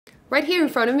Right here in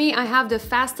front of me, I have the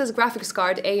fastest graphics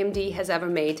card AMD has ever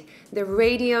made, the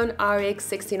Radeon RX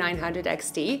 6900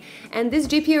 XT. And this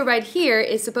GPU right here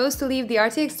is supposed to leave the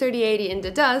RTX 3080 in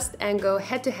the dust and go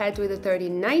head-to-head with the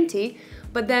 3090,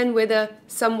 but then with a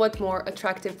somewhat more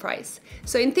attractive price.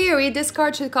 So in theory, this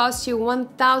card should cost you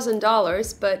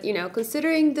 $1,000, but you know,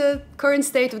 considering the current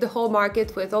state of the whole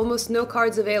market with almost no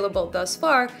cards available thus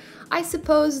far, I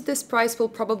suppose this price will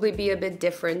probably be a bit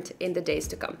different in the days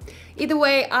to come. Either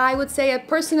way, I would say I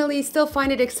personally still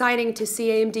find it exciting to see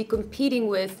AMD competing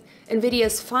with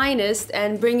NVIDIA's finest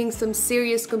and bringing some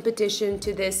serious competition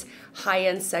to this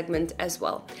high-end segment as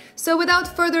well. So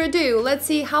without further ado, let's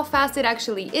see how fast it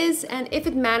actually is and if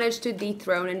it managed to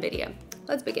dethrone NVIDIA.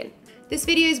 Let's begin. This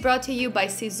video is brought to you by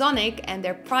Seasonic and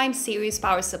their Prime Series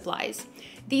power supplies.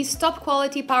 These top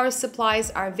quality power supplies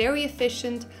are very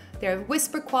efficient, they're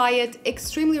whisper quiet,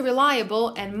 extremely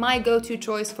reliable, and my go-to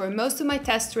choice for most of my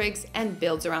test rigs and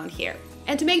builds around here.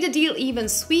 And to make the deal even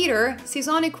sweeter,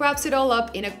 Seasonic wraps it all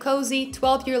up in a cozy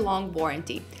 12-year-long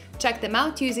warranty. Check them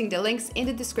out using the links in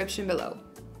the description below.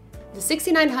 The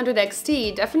 6900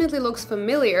 XT definitely looks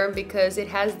familiar because it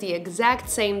has the exact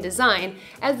same design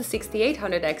as the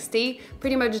 6800 XT,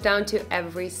 pretty much down to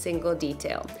every single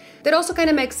detail. That also kind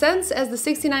of makes sense as the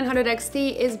 6900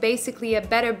 XT is basically a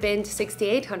better binned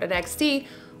 6800 XT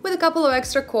with a couple of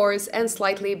extra cores and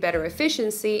slightly better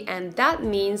efficiency, and that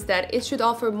means that it should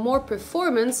offer more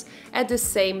performance at the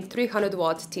same 300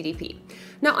 watt TDP.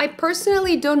 Now, I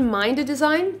personally don't mind the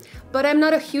design, but I'm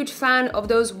not a huge fan of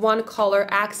those one color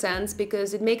accents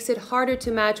because it makes it harder to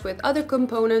match with other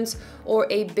components or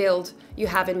a build you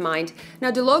have in mind. Now,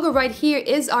 the logo right here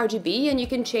is RGB and you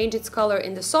can change its color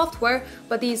in the software,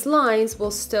 but these lines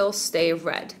will still stay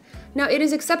red. Now, it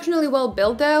is exceptionally well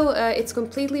built though, it's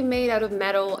completely made out of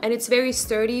metal and it's very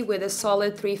sturdy with a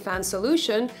solid 3-fan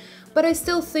solution, but I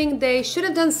still think they should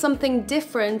have done something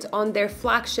different on their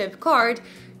flagship card,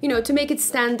 you know, to make it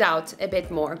stand out a bit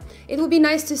more. It would be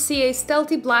nice to see a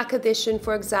stealthy black edition,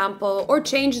 for example, or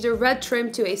change the red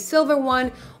trim to a silver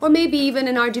one, or maybe even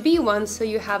an RGB one so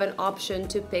you have an option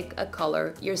to pick a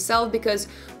color yourself, because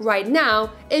right now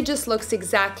it just looks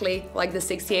exactly like the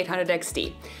 6800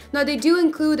 XT. Now, they do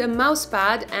include a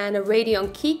mousepad and a Radeon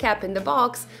keycap in the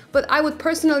box, but I would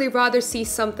personally rather see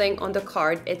something on the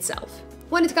card itself.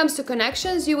 When it comes to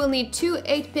connections, you will need two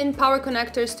 8-pin power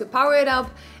connectors to power it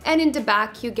up, and in the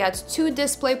back you get two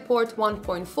DisplayPort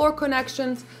 1.4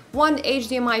 connections, one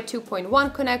HDMI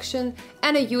 2.1 connection,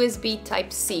 and a USB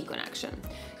Type-C connection.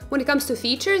 When it comes to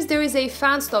features, there is a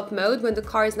fan stop mode when the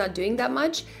car is not doing that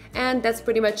much, and that's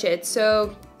pretty much it.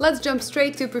 So let's jump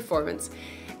straight to performance.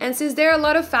 And since there are a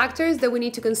lot of factors that we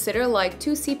need to consider, like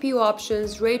 2 CPU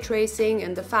options, ray tracing,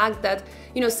 and the fact that,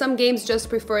 you know, some games just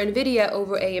prefer NVIDIA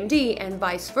over AMD and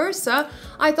vice versa,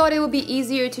 I thought it would be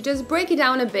easier to just break it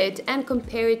down a bit and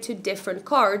compare it to different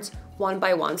cards one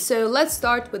by one. So let's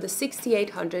start with the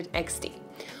 6800 XT.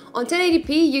 On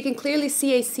 1080p, you can clearly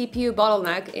see a CPU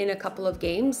bottleneck in a couple of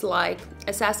games like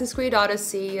Assassin's Creed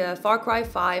Odyssey, Far Cry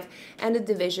 5, and The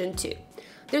Division 2.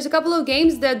 There's a couple of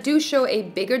games that do show a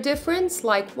bigger difference,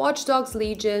 like Watch Dogs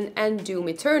Legion and Doom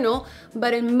Eternal,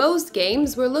 but in most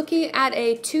games we're looking at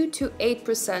a 2 to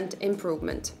 8%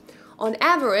 improvement. On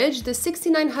average, the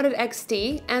 6900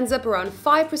 XT ends up around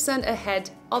 5% ahead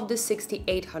of the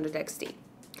 6800 XT.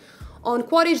 On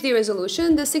Quad HD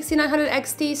resolution, the 6900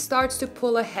 XT starts to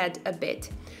pull ahead a bit.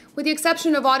 With the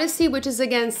exception of Odyssey, which is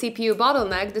again CPU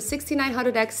bottleneck, the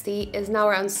 6900 XT is now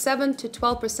around 7 to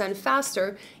 12%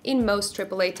 faster in most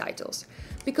AAA titles.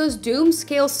 Because Doom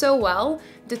scales so well,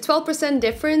 the 12%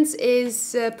 difference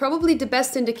is probably the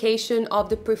best indication of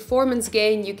the performance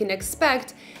gain you can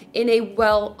expect in a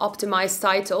well-optimized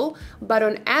title, but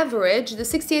on average, the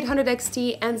 6800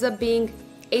 XT ends up being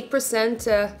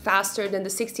 8% faster than the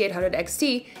 6800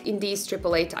 XT in these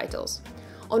AAA titles.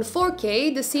 On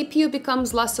 4K, the CPU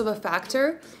becomes less of a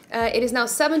factor. It is now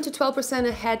 7 to 12%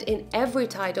 ahead in every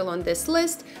title on this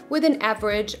list, with an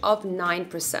average of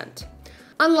 9%.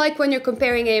 Unlike when you're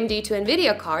comparing AMD to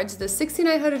NVIDIA cards, the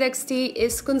 6900 XT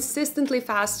is consistently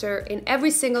faster in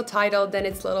every single title than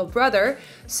its little brother,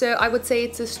 so I would say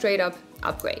it's a straight-up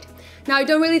upgrade. Now, I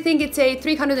don't really think it's a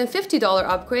 $350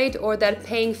 upgrade or that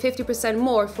paying 50%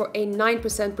 more for a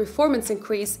 9% performance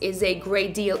increase is a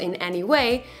great deal in any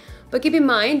way. But keep in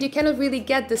mind, you cannot really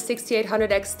get the 6800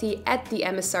 XT at the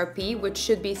MSRP, which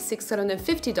should be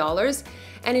 $650,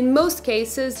 and in most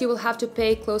cases you will have to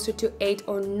pay closer to $800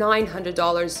 or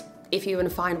 $900 if you even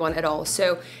find one at all.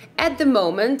 So at the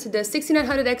moment, the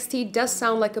 6900 XT does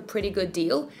sound like a pretty good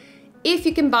deal if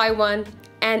you can buy one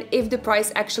and if the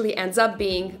price actually ends up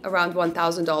being around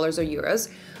 $1,000 or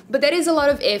euros. But that is a lot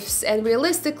of ifs, and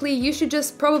realistically, you should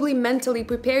just probably mentally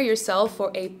prepare yourself for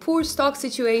a poor stock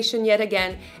situation yet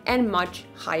again and much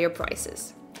higher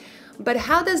prices. But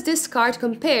how does this card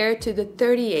compare to the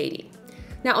 3080?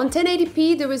 Now on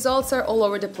 1080p, the results are all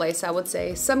over the place, I would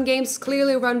say. Some games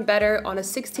clearly run better on a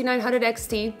 6900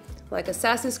 XT, like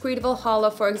Assassin's Creed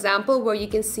Valhalla, for example, where you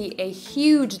can see a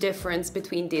huge difference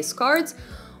between these cards,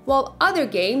 while other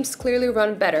games clearly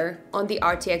run better on the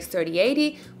RTX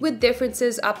 3080, with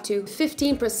differences up to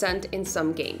 15% in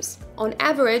some games. On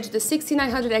average, the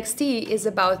 6900 XT is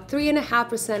about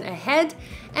 3.5% ahead,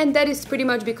 and that is pretty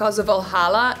much because of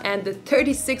Valhalla and the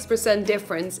 36%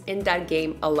 difference in that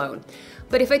game alone.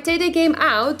 But if I take the game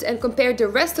out and compare the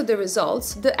rest of the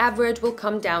results, the average will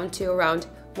come down to around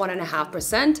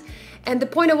 1.5%. And the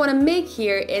point I want to make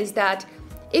here is that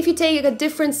if you take a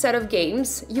different set of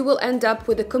games, you will end up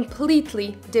with a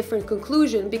completely different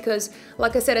conclusion because,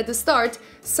 like I said at the start,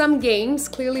 some games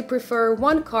clearly prefer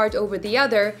one card over the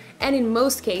other, and in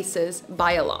most cases,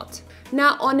 by a lot.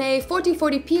 Now, on a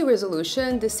 1440p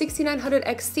resolution, the 6900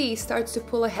 XT starts to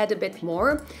pull ahead a bit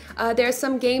more. There are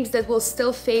some games that will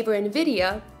still favor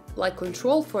NVIDIA, like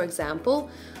Control, for example,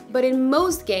 but in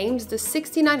most games, the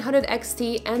 6900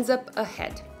 XT ends up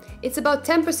ahead. It's about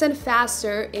 10%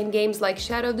 faster in games like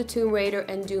Shadow of the Tomb Raider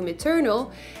and Doom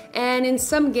Eternal, and in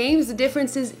some games the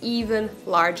difference is even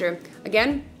larger.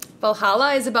 Again,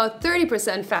 Valhalla is about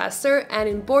 30% faster, and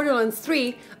in Borderlands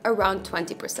 3 around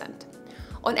 20%.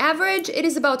 On average, it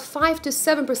is about 5 to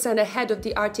 7% ahead of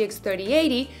the RTX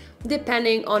 3080,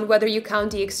 depending on whether you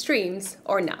count the extremes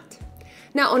or not.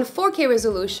 Now on 4K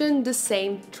resolution, the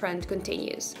same trend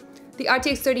continues. The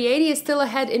RTX 3080 is still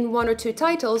ahead in one or two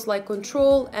titles like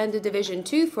Control and The Division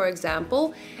 2, for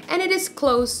example, and it is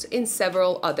close in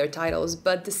several other titles,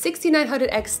 but the 6900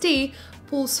 XT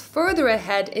pulls further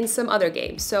ahead in some other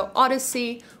games. So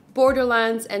Odyssey,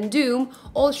 Borderlands and Doom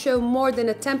all show more than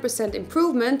a 10%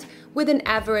 improvement with an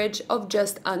average of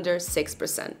just under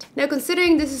 6%. Now,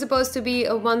 considering this is supposed to be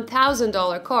a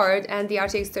 $1,000 card and the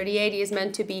RTX 3080 is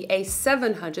meant to be a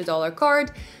 $700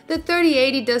 card, the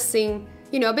 3080 does seem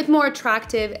a bit more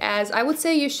attractive, as I would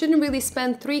say you shouldn't really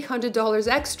spend $300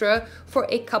 extra for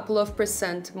a couple of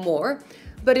percent more.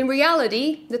 But in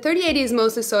reality, the 3080 is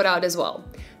mostly sold out as well.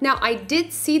 Now, I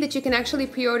did see that you can actually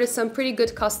pre-order some pretty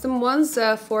good custom ones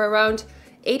for around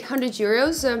 800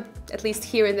 euros, at least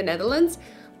here in the Netherlands,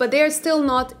 but they are still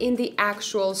not in the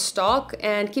actual stock,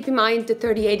 and keep in mind the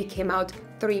 3080 came out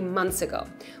 3 months ago.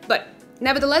 But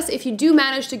nevertheless, if you do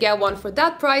manage to get one for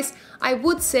that price, I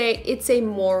would say it's a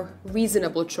more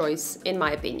reasonable choice in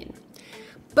my opinion.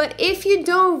 But if you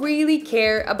don't really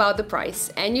care about the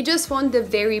price and you just want the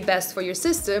very best for your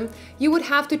system, you would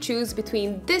have to choose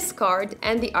between this card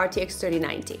and the RTX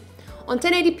 3090. On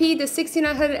 1080p, the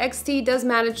 6900 XT does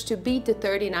manage to beat the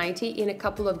 3090 in a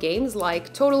couple of games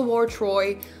like Total War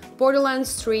Troy,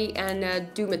 Borderlands 3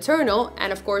 and Doom Eternal,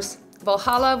 and of course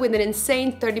Valhalla with an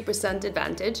insane 30%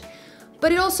 advantage.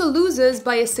 But it also loses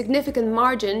by a significant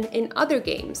margin in other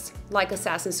games, like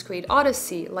Assassin's Creed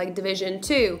Odyssey, like Division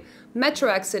 2, Metro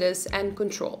Exodus, and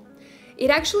Control.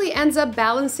 It actually ends up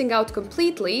balancing out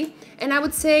completely, and I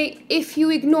would say if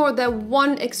you ignore that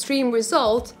one extreme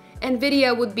result,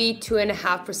 NVIDIA would be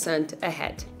 2.5%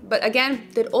 ahead. But again,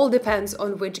 that all depends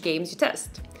on which games you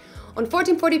test. On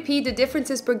 1440p, the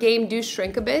differences per game do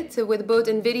shrink a bit, with both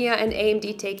NVIDIA and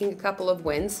AMD taking a couple of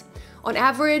wins. On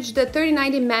average, the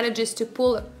 3090 manages to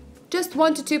pull just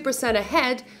 1 to 2%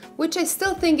 ahead, which I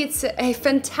still think it's a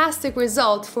fantastic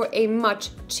result for a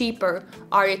much cheaper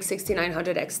RX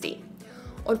 6900 XT.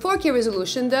 On 4K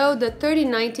resolution though, the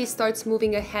 3090 starts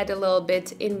moving ahead a little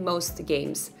bit in most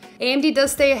games. AMD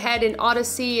does stay ahead in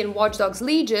Odyssey and Watch Dogs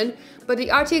Legion, but the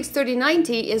RTX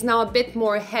 3090 is now a bit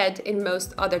more ahead in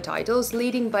most other titles,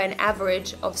 leading by an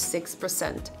average of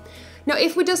 6%. Now,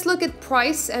 if we just look at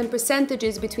price and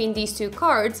percentages between these two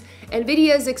cards,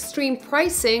 NVIDIA's extreme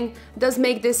pricing does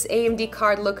make this AMD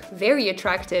card look very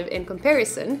attractive in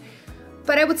comparison.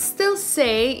 But I would still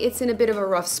say it's in a bit of a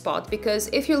rough spot, because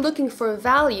if you're looking for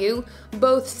value,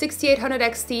 both 6800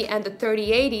 XT and the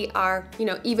 3080 are,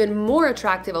 even more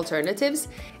attractive alternatives.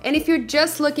 And if you're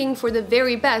just looking for the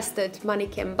very best that money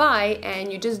can buy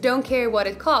and you just don't care what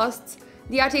it costs,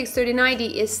 the RTX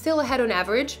 3090 is still ahead on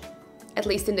average, at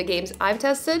least in the games I've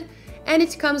tested, and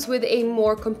it comes with a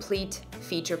more complete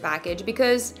feature package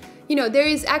because there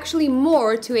is actually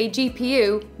more to a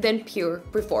GPU than pure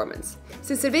performance.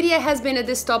 Since NVIDIA has been at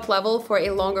this top level for a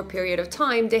longer period of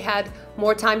time, they had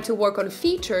more time to work on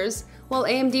features while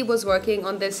AMD was working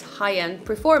on this high-end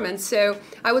performance. So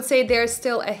I would say they're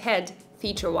still ahead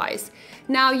feature-wise.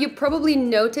 Now, you probably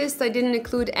noticed I didn't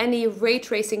include any ray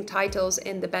tracing titles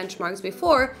in the benchmarks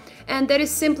before, and that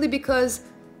is simply because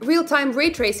real-time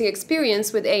ray tracing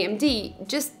experience with AMD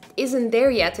just isn't there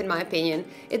yet, in my opinion.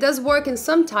 It does work in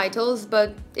some titles,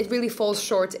 but it really falls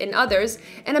short in others,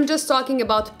 and I'm just talking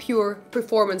about pure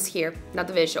performance here, not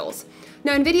the visuals.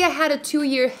 Now, NVIDIA had a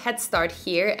 2-year head start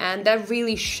here, and that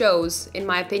really shows, in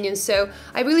my opinion, so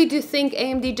I really do think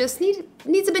AMD just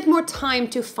needs a bit more time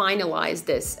to finalize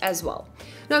this as well.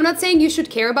 Now, I'm not saying you should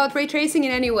care about ray tracing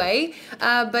in any way,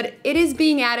 but it is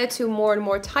being added to more and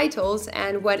more titles,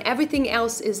 and when everything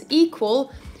else is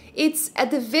equal, it's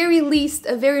at the very least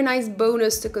a very nice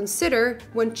bonus to consider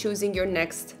when choosing your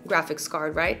next graphics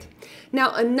card, right?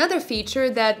 Now, another feature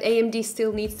that AMD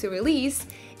still needs to release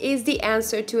is the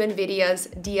answer to NVIDIA's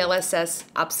DLSS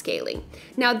upscaling.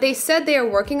 Now, they said they are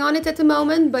working on it at the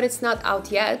moment, but it's not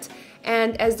out yet.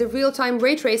 And as the real-time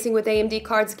ray tracing with AMD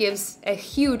cards gives a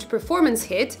huge performance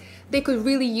hit, they could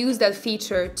really use that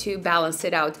feature to balance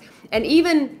it out. And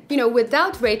even,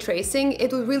 without ray tracing,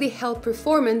 it will really help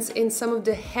performance in some of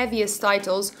the heaviest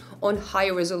titles on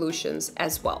higher resolutions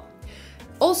as well.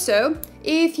 Also,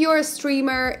 if you're a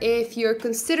streamer, if you're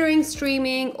considering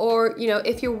streaming, or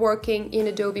if you're working in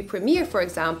Adobe Premiere, for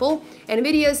example,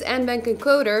 NVIDIA's NVENC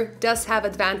encoder does have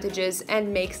advantages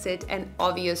and makes it an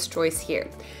obvious choice here.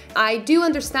 I do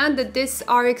understand that this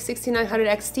RX 6900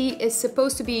 XT is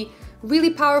supposed to be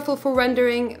really powerful for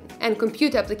rendering and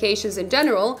compute applications in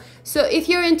general, so if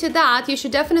you're into that, you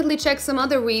should definitely check some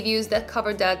other reviews that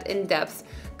cover that in depth,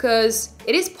 because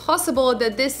it is possible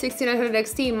that this 6900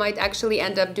 XT might actually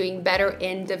end up doing better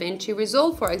in DaVinci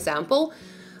Resolve, for example.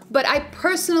 But I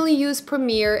personally use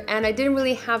Premiere, and I didn't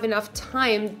really have enough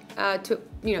time to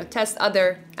test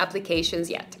other applications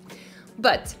yet.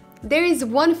 But there is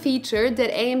one feature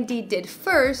that AMD did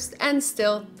first and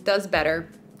still does better,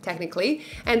 technically,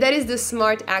 and that is the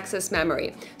Smart Access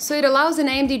Memory. So it allows an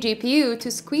AMD GPU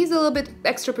to squeeze a little bit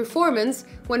extra performance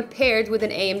when paired with an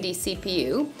AMD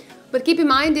CPU. But keep in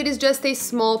mind, it is just a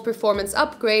small performance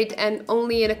upgrade and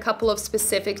only in a couple of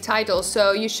specific titles,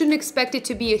 so you shouldn't expect it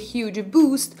to be a huge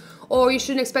boost, or you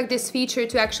shouldn't expect this feature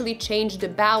to actually change the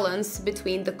balance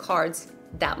between the cards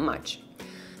that much.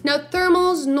 Now,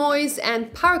 thermals, noise,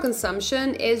 and power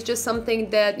consumption is just something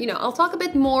that, I'll talk a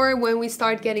bit more when we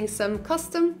start getting some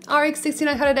custom RX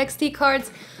 6900 XT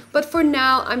cards, but for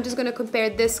now, I'm just gonna compare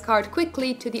this card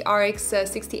quickly to the RX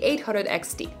 6800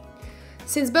 XT.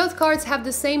 Since both cards have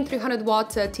the same 300 watt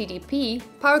TDP,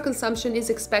 power consumption is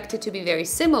expected to be very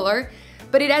similar,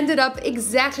 but it ended up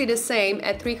exactly the same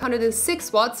at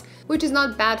 306 watts, which is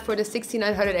not bad for the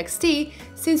 6900 XT,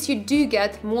 since you do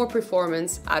get more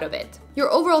performance out of it. Your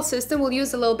overall system will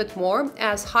use a little bit more,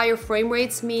 as higher frame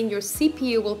rates mean your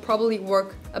CPU will probably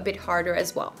work a bit harder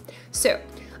as well. So,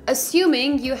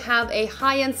 assuming you have a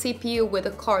high-end CPU with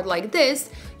a card like this,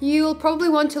 you'll probably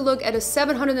want to look at a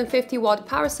 750 watt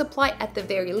power supply at the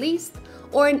very least,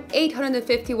 or an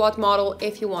 850 watt model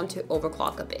if you want to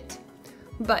overclock a bit.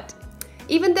 But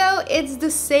even though it's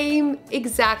the same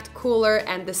exact cooler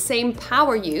and the same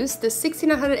power use, the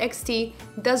 6900 XT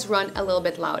does run a little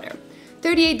bit louder.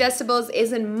 38 decibels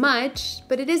isn't much,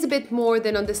 but it is a bit more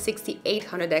than on the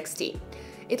 6800 XT.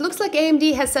 It looks like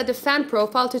AMD has set the fan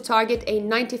profile to target a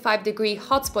 95-degree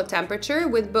hotspot temperature,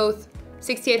 with both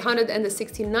 6800 and the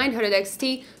 6900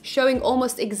 XT showing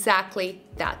almost exactly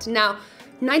that. Now,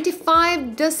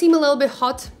 95 does seem a little bit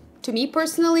hot to me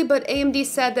personally, but AMD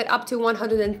said that up to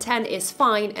 110 is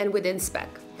fine and within spec.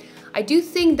 I do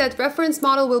think that reference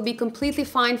model will be completely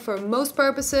fine for most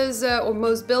purposes or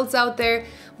most builds out there,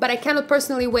 but I cannot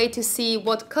personally wait to see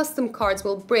what custom cards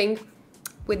will bring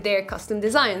with their custom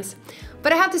designs.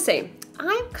 But I have to say,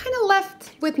 I'm kind of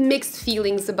left with mixed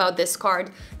feelings about this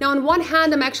card. Now, on one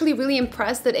hand, I'm actually really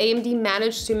impressed that AMD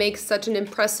managed to make such an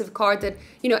impressive card that,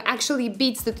 actually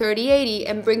beats the 3080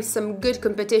 and brings some good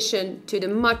competition to the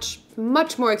much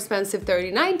more expensive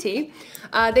 3090.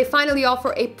 They finally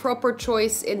offer a proper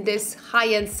choice in this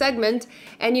high-end segment,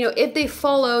 and if they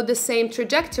follow the same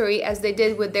trajectory as they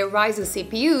did with their Ryzen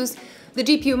CPUs, the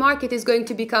GPU market is going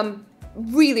to become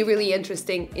really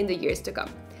interesting in the years to come.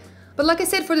 But like I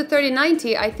said, for the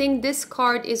 3090, I think this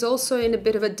card is also in a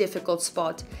bit of a difficult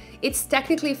spot. It's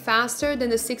technically faster than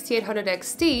the 6800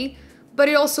 XT, but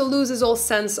it also loses all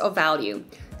sense of value.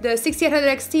 The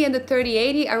 6800 XT and the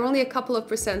 3080 are only a couple of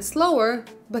percent slower,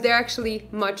 but they're actually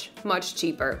much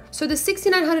cheaper. So the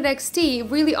 6900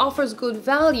 XT really offers good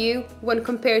value when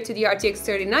compared to the RTX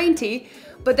 3090,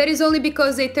 but that is only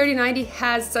because the 3090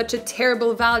 has such a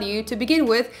terrible value to begin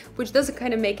with, which doesn't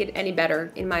kind of make it any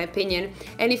better, in my opinion.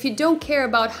 And if you don't care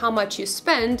about how much you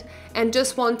spend and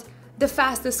just want the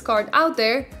fastest card out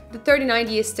there, the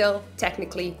 3090 is still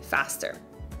technically faster,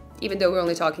 even though we're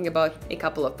only talking about a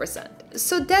couple of percent.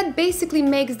 So that basically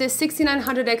makes this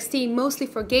 6900 XT mostly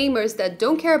for gamers that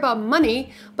don't care about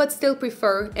money, but still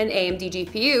prefer an AMD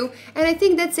GPU, and I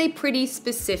think that's a pretty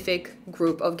specific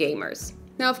group of gamers.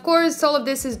 Now, of course, all of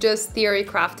this is just theory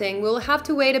crafting. We'll have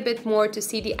to wait a bit more to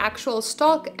see the actual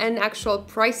stock and actual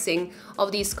pricing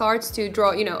of these cards to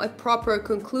draw, a proper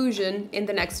conclusion in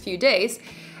the next few days.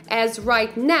 As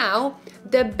right now,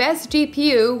 the best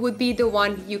GPU would be the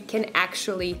one you can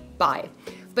actually buy.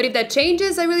 But if that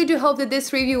changes, I really do hope that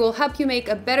this review will help you make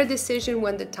a better decision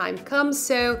when the time comes.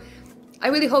 So I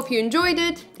really hope you enjoyed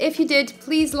it. If you did,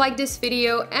 please like this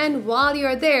video, and while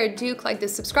you're there, do click the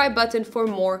subscribe button for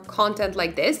more content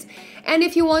like this. And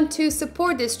if you want to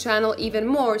support this channel even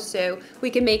more so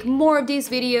we can make more of these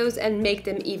videos and make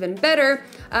them even better,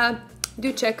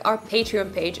 do check our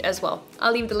Patreon page as well.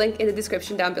 I'll leave the link in the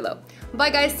description down below. Bye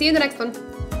guys, see you in the next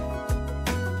one.